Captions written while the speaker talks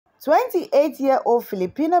28-year-old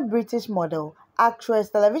Filipino-British model,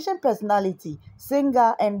 actress, television personality,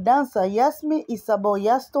 singer, and dancer Yasmi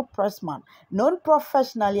Pressman, known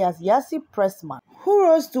professionally as Yassi Pressman, who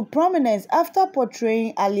rose to prominence after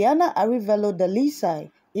portraying Aliana Arivelo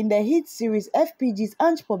Delisai in the hit series FPG's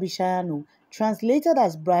Ange Pobishayano, translated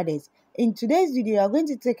as Brothers. In today's video, we are going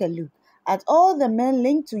to take a look at all the men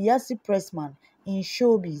linked to Yassi Pressman in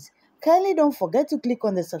showbiz. Kindly don't forget to click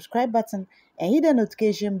on the subscribe button and hit the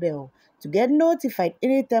notification bell to get notified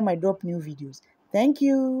anytime I drop new videos. Thank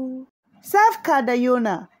you. Sef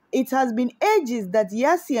Kadayona. It has been ages that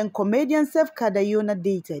Yassi and comedian Sef Kadayona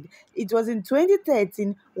dated. It was in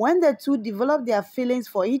 2013 when the two developed their feelings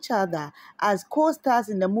for each other as co-stars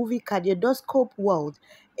in the movie Kaleidoscope World.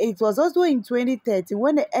 It was also in 2013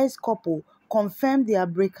 when the ex-couple confirmed their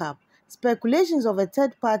breakup. Speculations of a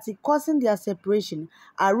third party causing their separation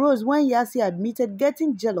arose when Yassi admitted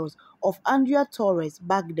getting jealous of Andrea Torres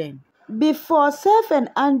back then. Before Sef and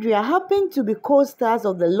Andrea happened to be co-stars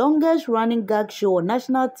of the longest-running gag show on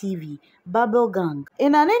national TV, Bubble Gang.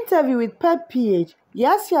 In an interview with Pep PH,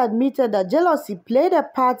 Yassi admitted that jealousy played a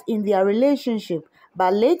part in their relationship,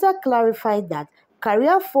 but later clarified that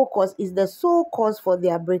career focus is the sole cause for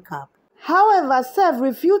their breakup. However, Sef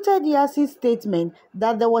refuted Yassi's statement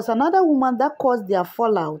that there was another woman that caused their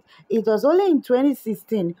fallout. It was only in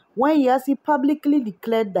 2016 when Yassi publicly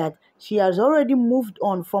declared that she has already moved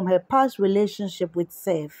on from her past relationship with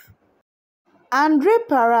Sef. Andre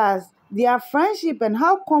Paras, their friendship and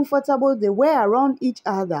how comfortable they were around each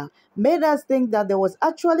other made us think that there was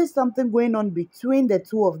actually something going on between the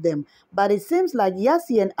two of them, but it seems like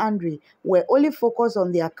Yassi and Andre were only focused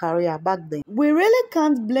on their career back then. We really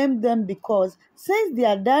can't blame them because since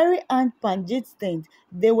their diary and Panjit stint,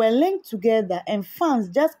 they were linked together and fans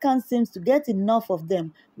just can't seem to get enough of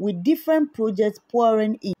them with different projects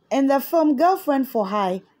pouring in. In the film Girlfriend for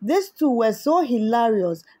Hire, these two were so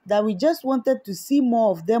hilarious that we just wanted to see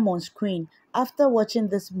more of them on screen after watching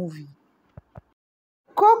this movie.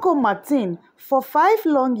 Coco Martin. For 5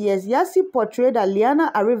 long years, Yassi portrayed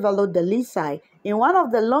Aliana Arivelo Delisai in one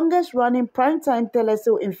of the longest-running primetime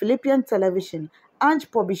teleshows in Philippine television,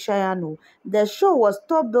 Ange Pobishayano. The show was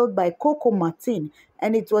top-billed by Coco Martin,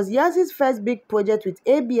 and it was Yassi's first big project with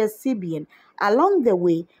ABS-CBN. Along the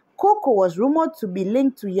way, Coco was rumored to be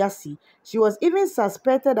linked to Yassi. She was even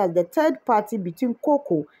suspected as the third party between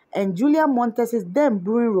Coco and Julia Montez's then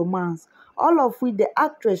brewing romance, all of which the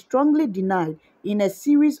actress strongly denied in a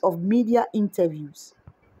series of media interviews.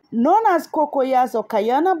 Known as Coco Yas or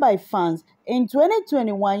Kayana by fans, in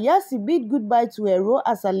 2021, Yassi bid goodbye to her role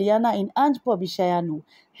as Aliana in Ange Pobishayano.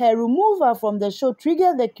 Her removal from the show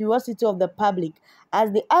triggered the curiosity of the public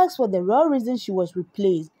as they asked for the real reason she was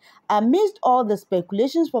replaced. Amidst all the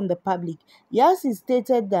speculations from the public, Yassi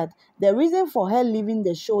stated that the reason for her leaving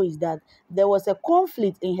the show is that there was a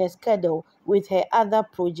conflict in her schedule with her other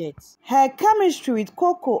projects. Her chemistry with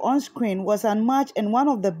Coco on screen was unmatched and one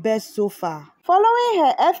of the best so far. Following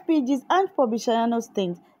her FPG's Ange Pobishayano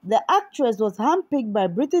stint, the actress was handpicked by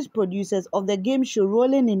British producers of the game show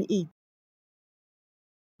Rolling in It.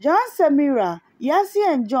 John Samira, Yassi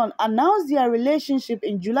and John announced their relationship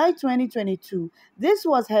in July 2022. This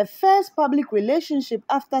was her first public relationship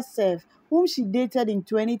after Sef, whom she dated in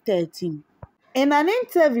 2013. In an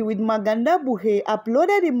interview with Maganda Buhe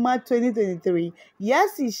uploaded in March 2023,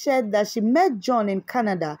 Yassi shared that she met John in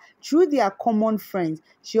Canada through their common friends.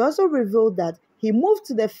 She also revealed that he moved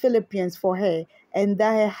to the Philippines for her and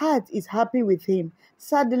that her heart is happy with him.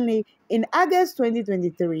 Suddenly, in August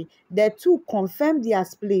 2023, the two confirmed their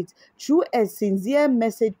split through a sincere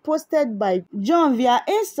message posted by John via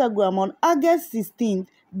Instagram on August 16th.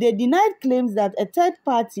 They denied claims that a third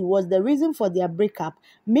party was the reason for their breakup.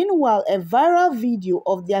 Meanwhile, a viral video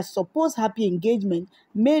of their supposed happy engagement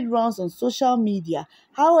made rounds on social media.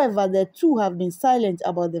 However, the two have been silent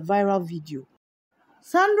about the viral video.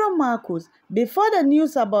 Sandra Marcos. Before the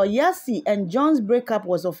news about Yassi and John's breakup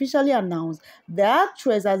was officially announced, the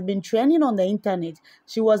actress has been trending on the internet.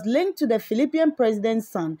 She was linked to the Philippine president's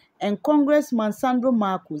son and Congressman Sandro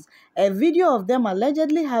Marcos. A video of them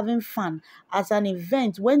allegedly having fun at an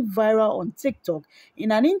event went viral on TikTok.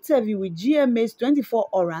 In an interview with GMA's 24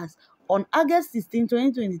 Hours on August 16,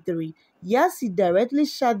 2023, Yassi directly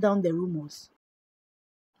shut down the rumors.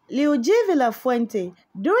 Luigi Villafuente.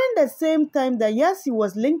 During the same time that Yassi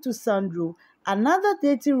was linked to Sandro, another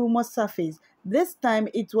dating rumor surfaced. This time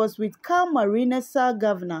it was with Camarines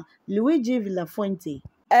Governor Luigi Villafuente.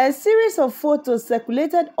 A series of photos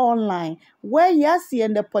circulated online where Yassi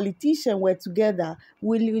and the politician were together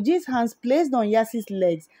with Luigi's hands placed on Yassi's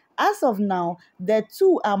legs As of now, the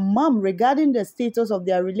two are mum regarding the status of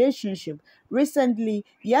their relationship. Recently,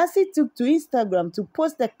 Yassi took to Instagram to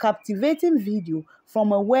post a captivating video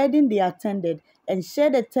from a wedding they attended and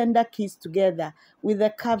shared a tender kiss together with the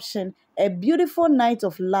caption, "A beautiful night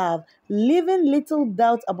of love," leaving little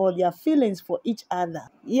doubt about their feelings for each other.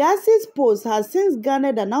 Yassi's post has since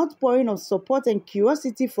garnered an outpouring of support and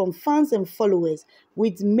curiosity from fans and followers,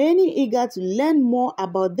 with many eager to learn more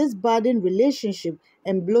about this budding relationship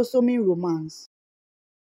and blossoming romance.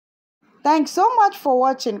 Thanks so much for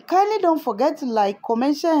watching. Kindly don't forget to like,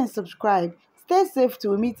 comment, share, and subscribe. Stay safe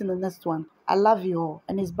till we meet in the next one. I love you all,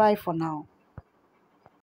 and it's bye for now.